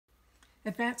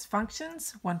Advanced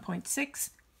functions, 1.6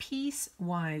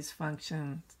 piecewise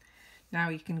functions. Now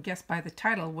you can guess by the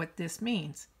title what this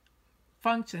means.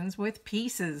 Functions with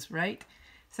pieces, right?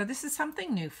 So this is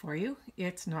something new for you.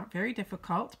 It's not very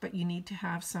difficult, but you need to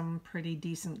have some pretty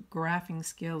decent graphing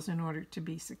skills in order to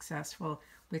be successful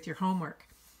with your homework.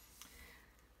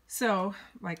 So,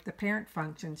 like the parent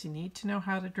functions, you need to know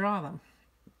how to draw them.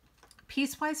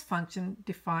 Piecewise function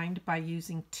defined by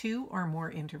using two or more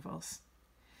intervals.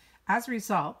 As a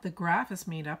result, the graph is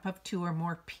made up of two or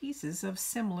more pieces of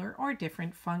similar or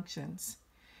different functions.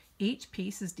 Each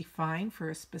piece is defined for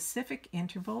a specific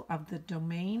interval of the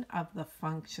domain of the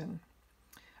function.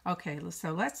 Okay,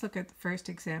 so let's look at the first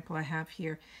example I have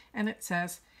here, and it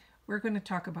says we're going to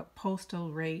talk about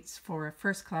postal rates for a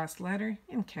first-class letter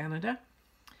in Canada.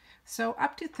 So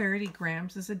up to 30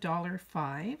 grams is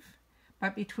 $1.05,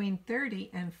 but between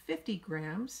 30 and 50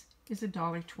 grams is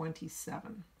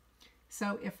 $1.27.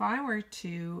 So if I were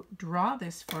to draw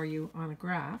this for you on a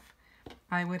graph,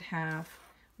 I would have,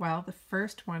 well, the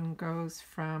first one goes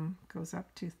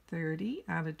up to 30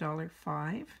 at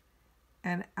 $1.05,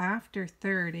 and after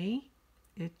 30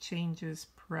 it changes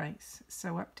price.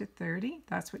 So up to 30,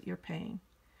 that's what you're paying.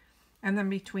 And then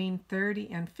between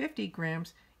 30 and 50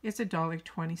 grams, it's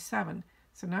 $1.27.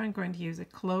 So now I'm going to use a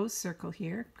closed circle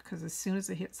here, because as soon as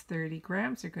it hits 30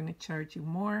 grams, they're going to charge you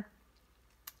more.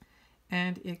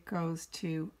 And it goes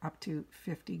to up to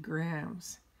 50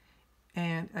 grams.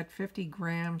 And at 50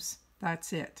 grams,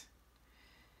 that's it.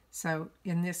 So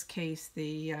in this case,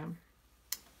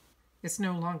 it's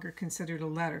no longer considered a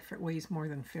letter if it weighs more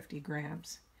than 50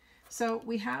 grams. So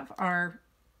we have our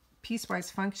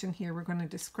piecewise function here. We're going to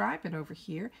describe it over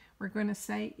here. We're going to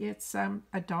say it's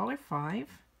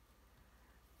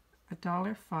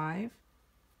 $1.05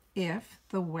 if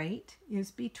the weight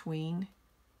is between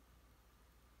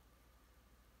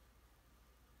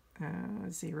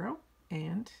 0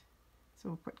 and, so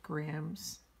we'll put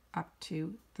grams up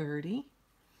to 30,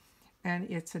 and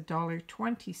it's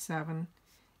 $1.27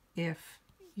 if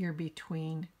you're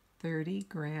between 30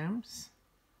 grams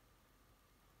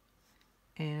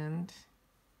and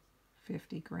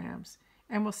 50 grams.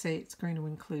 And we'll say it's going to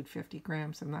include 50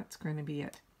 grams, and that's going to be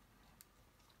it.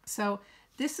 So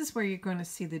this is where you're going to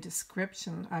see the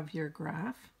description of your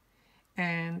graph,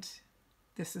 and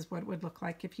this is what it would look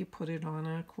like if you put it on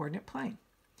a coordinate plane.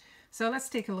 So let's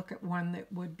take a look at one that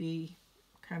would be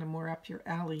kind of more up your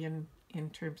alley in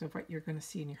terms of what you're going to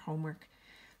see in your homework.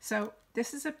 So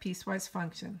this is a piecewise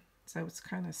function. So it's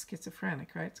kind of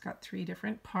schizophrenic, right? It's got three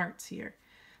different parts here.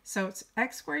 So it's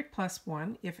x squared plus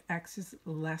 1 if x is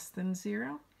less than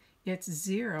 0. It's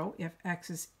 0 if x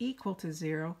is equal to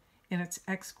 0. And it's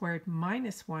x squared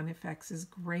minus 1 if x is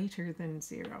greater than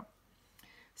 0.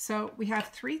 So we have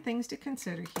three things to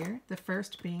consider here. The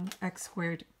first being x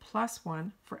squared plus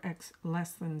 1 for x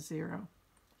less than 0.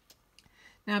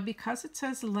 Now because it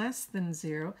says less than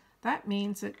 0, that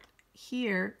means that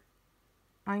here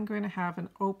I'm going to have an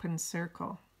open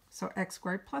circle. So x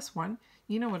squared plus 1,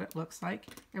 you know what it looks like.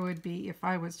 It would be, if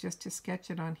I was just to sketch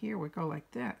it on here, would go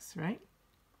like this, right?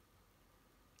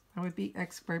 That would be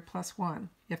x squared plus 1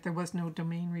 if there was no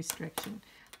domain restriction.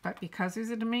 But because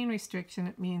there's a domain restriction,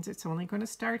 it means it's only going to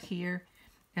start here,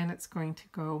 and it's going to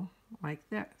go like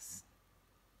this.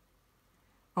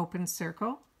 Open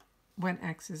circle when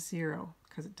x is 0,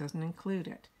 because it doesn't include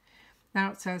it.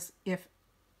 Now it says if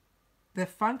the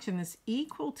function is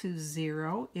equal to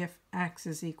 0 if x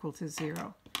is equal to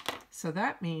 0. So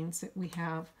that means that we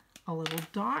have a little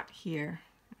dot here,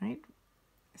 right?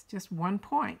 It's just 1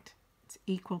 point. It's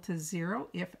equal to 0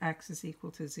 if x is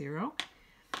equal to 0.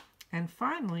 And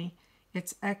finally,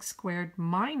 it's x squared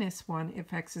minus 1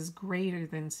 if x is greater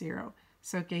than 0.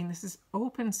 So again, this is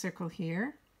open circle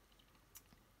here,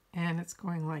 and it's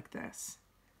going like this.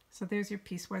 So there's your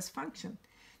piecewise function.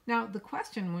 Now the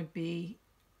question would be,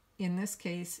 in this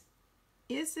case,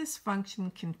 is this function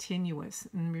continuous?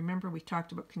 And remember, we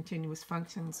talked about continuous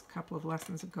functions a couple of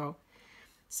lessons ago.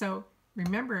 So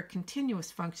remember, a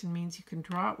continuous function means you can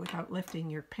draw it without lifting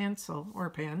your pencil or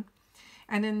pen.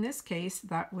 And in this case,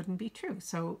 that wouldn't be true.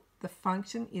 So the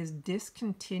function is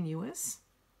discontinuous.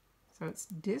 So it's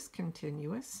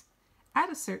discontinuous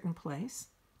at a certain place,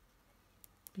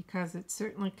 because it's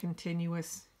certainly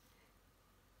continuous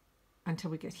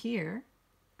until we get here.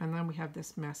 And then we have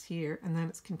this mess here, and then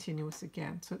it's continuous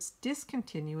again. So it's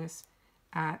discontinuous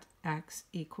at x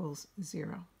equals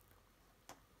 0.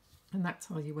 And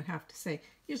that's all you would have to say.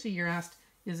 Usually you're asked,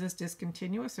 is this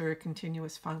discontinuous or a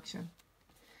continuous function?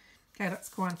 Okay, let's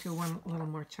go on to one a little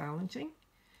more challenging.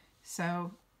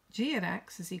 So g at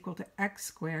x is equal to x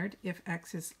squared if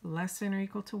x is less than or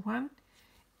equal to 1,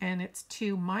 and it's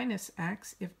 2 minus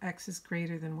x if x is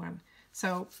greater than 1.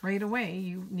 So right away,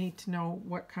 you need to know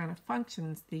what kind of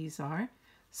functions these are.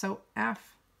 So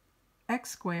f x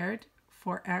squared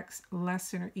for x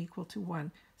less than or equal to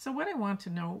 1. So what I want to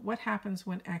know, what happens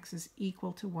when x is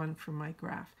equal to 1 for my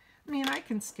graph? I mean, I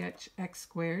can sketch x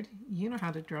squared. You know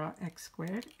how to draw x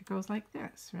squared. It goes like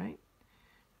this, right?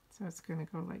 So it's going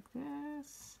to go like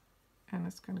this, and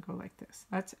it's going to go like this.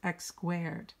 That's x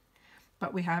squared.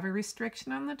 But we have a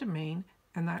restriction on the domain,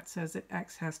 and that says that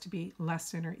x has to be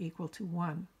less than or equal to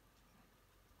 1.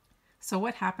 So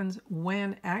what happens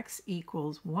when x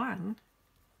equals 1?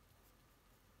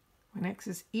 When x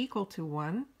is equal to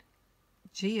 1,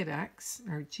 g at x,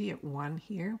 or g at 1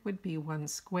 here, would be 1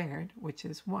 squared, which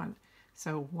is 1.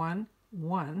 So 1,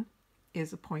 1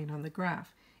 is a point on the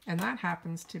graph. And that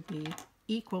happens to be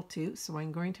equal to, so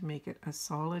I'm going to make it a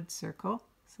solid circle.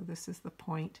 So this is the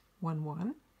point 1,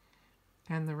 1.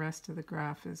 And the rest of the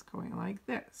graph is going like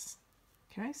this.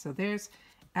 Okay, so there's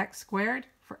x squared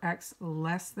for x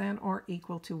less than or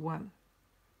equal to 1.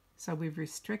 So we've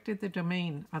restricted the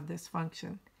domain of this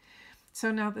function.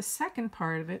 So now the second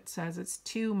part of it says it's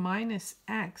 2 minus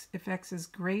x if x is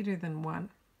greater than 1.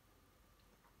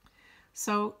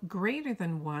 So greater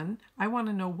than 1, I want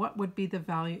to know what would be the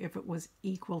value if it was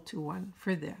equal to 1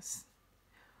 for this.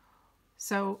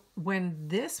 So when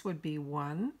this would be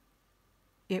 1,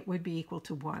 it would be equal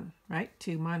to 1, right?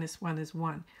 2 minus 1 is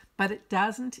 1. But it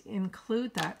doesn't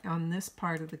include that on this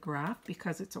part of the graph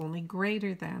because it's only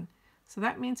greater than. So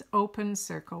that means open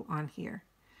circle on here.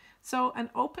 So an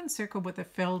open circle with a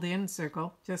filled in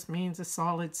circle just means a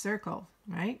solid circle,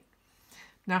 right?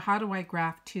 Now how do I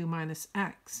graph 2 minus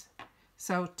x?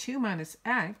 So 2 minus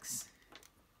x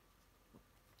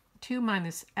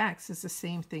is the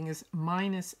same thing as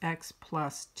minus x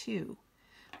plus 2,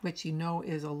 which you know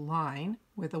is a line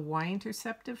with a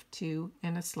y-intercept of 2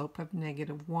 and a slope of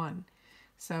 -1.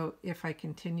 So if I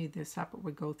continue this up, it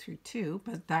would go through 2,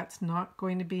 but that's not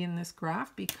going to be in this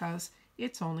graph because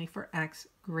it's only for x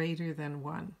greater than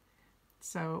 1.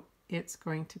 So it's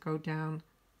going to go down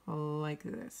like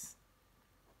this.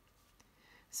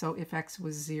 So if x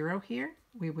was 0 here,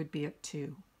 we would be at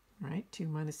 2, right? 2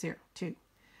 minus 0, 2.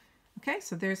 Okay,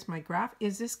 so there's my graph.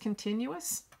 Is this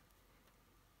continuous?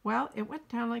 Well, it went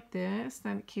down like this,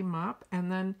 then it came up,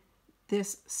 and then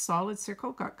this solid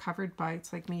circle got covered by,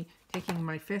 it's like me taking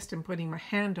my fist and putting my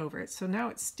hand over it. So now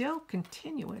it's still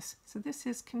continuous. So this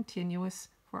is continuous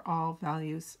for all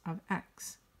values of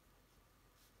x.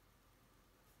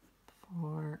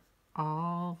 For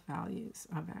all values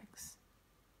of x.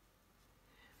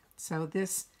 So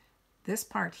this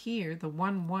part here, the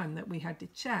 1, 1 that we had to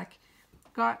check,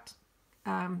 got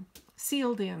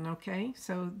sealed in, okay?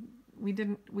 So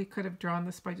we could have drawn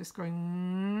this by just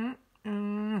going,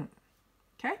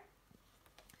 okay?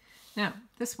 Now,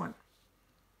 this one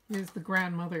is the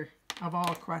grandmother of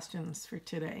all questions for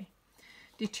today.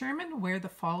 Determine where the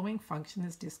following function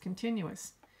is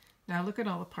discontinuous. Now look at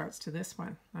all the parts to this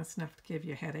one. That's enough to give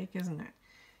you a headache, isn't it?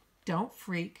 Don't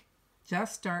freak.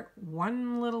 Just start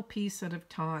one little piece at a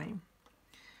time.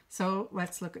 So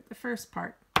let's look at the first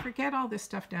part. Forget all this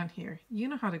stuff down here. You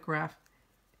know how to graph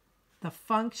the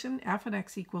function f of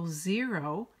x equals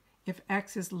 0 if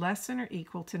x is less than or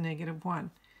equal to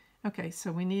 -1. Okay,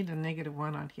 so we need a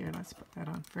 -1 on here. Let's put that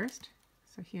on first.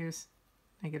 So here's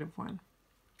 -1.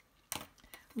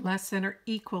 Less than or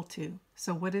equal to.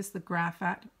 So what is the graph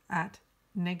at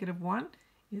 -1?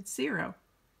 It's 0.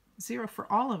 0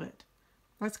 for all of it.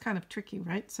 That's kind of tricky,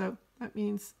 right? So that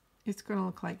means it's going to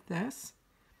look like this.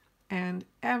 And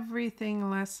everything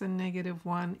less than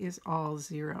 -1 is all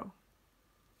 0.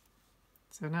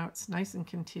 So now it's nice and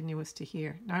continuous to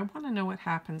here. Now I want to know what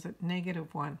happens at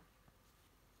 -1.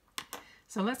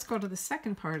 So let's go to the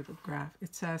second part of the graph.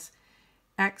 It says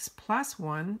x plus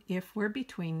 1 if we're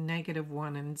between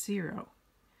 -1 and 0.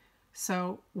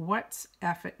 So what's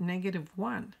f at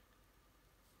 -1?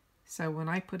 So when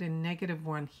I put in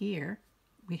 -1 here,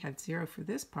 we had 0 for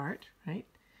this part, right?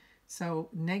 So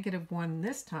 -1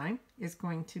 this time is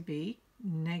going to be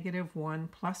 -1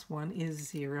 plus 1 is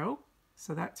 0.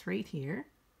 So that's right here.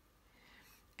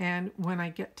 And when I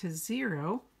get to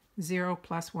 0, 0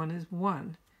 plus 1 is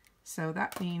 1. So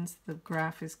that means the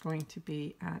graph is going to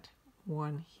be at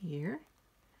 1 here.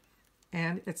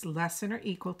 And it's less than or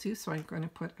equal to, so I'm going to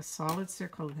put a solid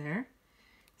circle there.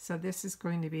 So this is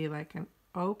going to be like an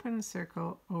open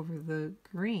circle over the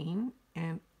green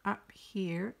and up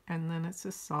here, and then it's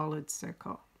a solid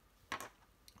circle.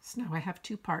 So now I have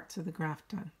 2 parts of the graph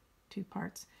done. 2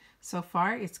 parts. So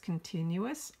far it's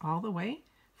continuous all the way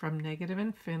from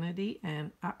 -infinity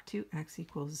and up to x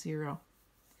equals 0.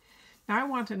 Now I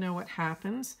want to know what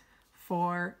happens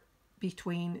for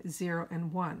between 0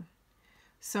 and 1.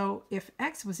 So if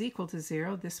x was equal to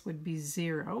 0, this would be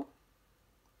 0.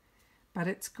 But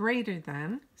it's greater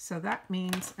than, so that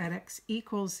means at x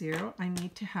equals 0, I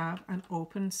need to have an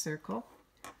open circle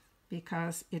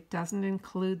because it doesn't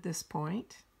include this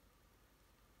point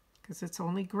because it's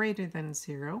only greater than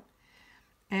 0.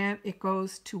 And it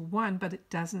goes to 1, but it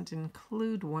doesn't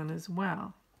include 1 as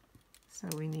well. So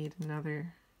we need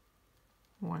another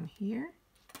 1 here.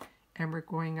 And we're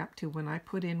going up to, when I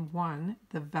put in 1,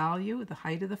 the value, the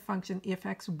height of the function, if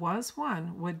x was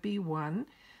 1, would be 1.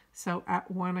 So at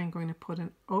 1, I'm going to put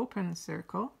an open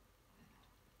circle.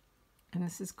 And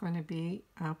this is going to be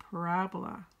a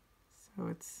parabola. So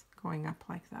it's going up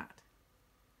like that.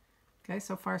 Okay,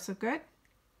 so far so good.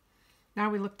 Now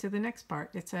we look to the next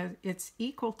part. It says it's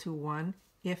equal to 1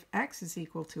 if x is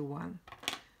equal to 1.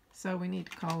 So we need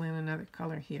to call in another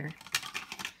color here.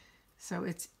 So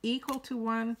it's equal to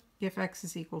 1 if x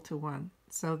is equal to 1.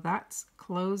 So that's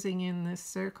closing in this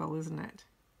circle, isn't it?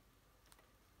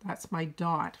 That's my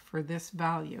dot for this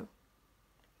value.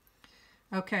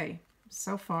 Okay,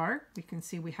 so far we can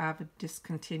see we have a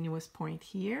discontinuous point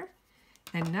here.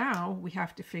 And now we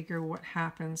have to figure what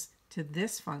happens to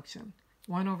this function,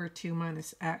 1 over 2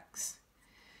 minus x.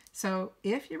 So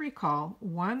if you recall,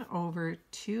 1 over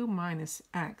 2 minus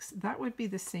x, that would be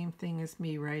the same thing as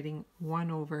me writing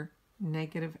 1 over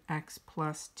negative x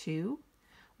plus 2,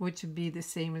 which would be the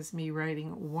same as me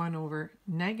writing 1 over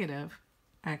negative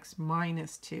x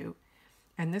minus 2.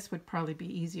 And this would probably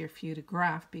be easier for you to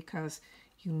graph because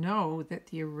you know that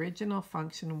the original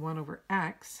function 1 over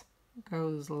x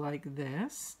goes like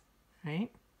this,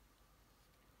 right?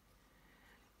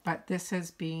 But this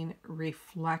has been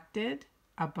reflected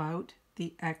about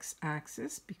the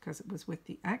x-axis because it was with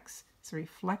the x. It's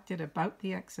reflected about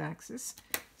the x-axis.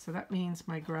 So that means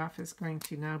my graph is going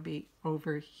to now be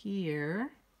over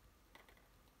here.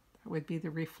 That would be the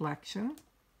reflection.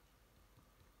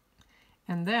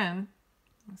 And then,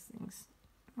 this thing's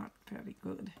not very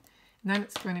good. And then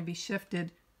it's going to be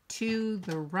shifted to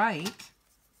the right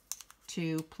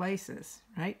 2 places,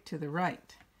 right? To the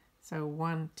right. So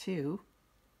 1, 2.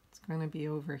 It's going to be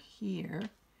over here.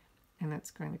 And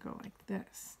it's going to go like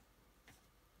this.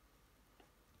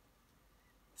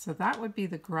 So that would be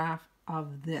the graph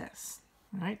of this,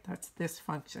 right? That's this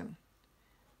function.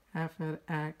 F of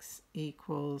x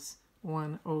equals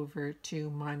 1 over 2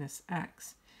 minus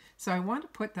x. So I want to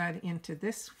put that into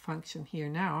this function here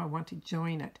now. I want to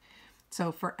join it.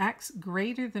 So for x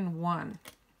greater than 1,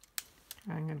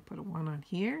 I'm going to put a 1 on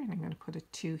here, and I'm going to put a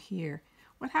 2 here.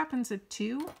 What happens at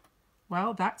 2?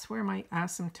 Well, that's where my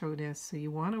asymptote is. So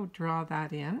you want to draw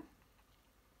that in.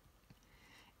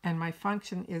 And my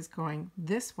function is going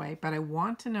this way, but I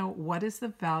want to know what is the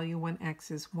value when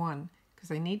x is 1, because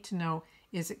I need to know,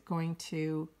 is it going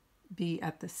to be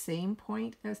at the same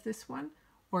point as this one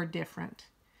or different?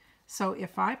 So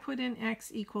if I put in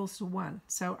x equals to 1,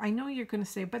 so I know you're going to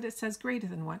say, but it says greater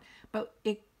than 1, but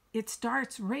it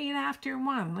starts right after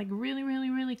 1, like really,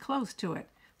 really, really close to it.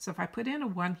 So if I put in a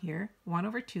 1 here, 1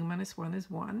 over 2 minus 1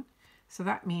 is 1. So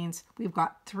that means we've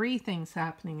got 3 things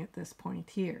happening at this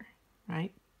point here,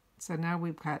 right? So now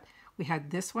we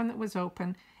had this one that was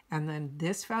open, and then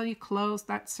this value closed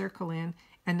that circle in,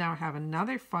 and now I have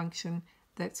another function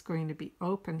that's going to be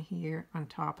open here on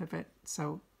top of it.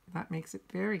 So that makes it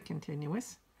very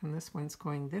continuous. And this one's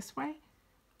going this way,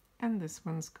 and this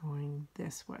one's going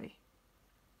this way.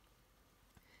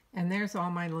 And there's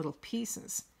all my little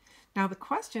pieces. Now the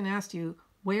question asked you,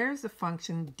 where is the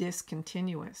function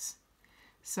discontinuous?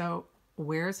 So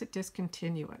where is it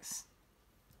discontinuous?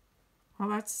 Well,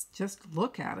 let's just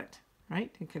look at it,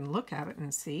 right? You can look at it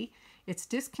and see. It's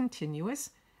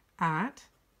discontinuous at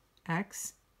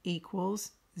x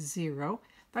equals 0.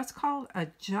 That's called a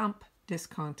jump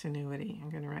discontinuity. I'm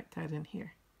going to write that in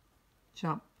here.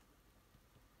 Jump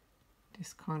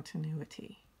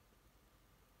discontinuity.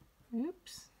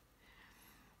 Oops.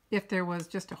 If there was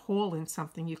just a hole in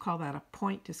something, you call that a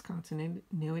point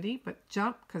discontinuity, but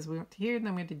jump, because we went to here, and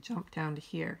then we had to jump down to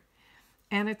here.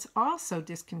 And it's also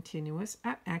discontinuous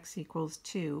at x equals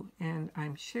 2, and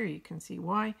I'm sure you can see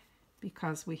why,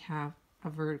 because we have a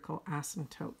vertical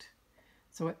asymptote.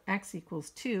 So at x equals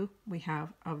 2, we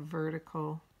have a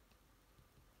vertical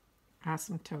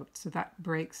asymptote, so that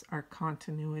breaks our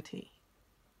continuity.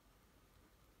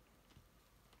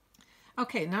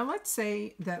 Okay, now let's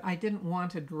say that I didn't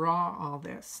want to draw all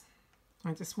this.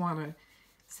 I just want to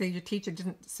say your teacher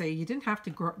didn't say you didn't have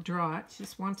to draw it. You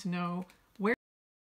just want to know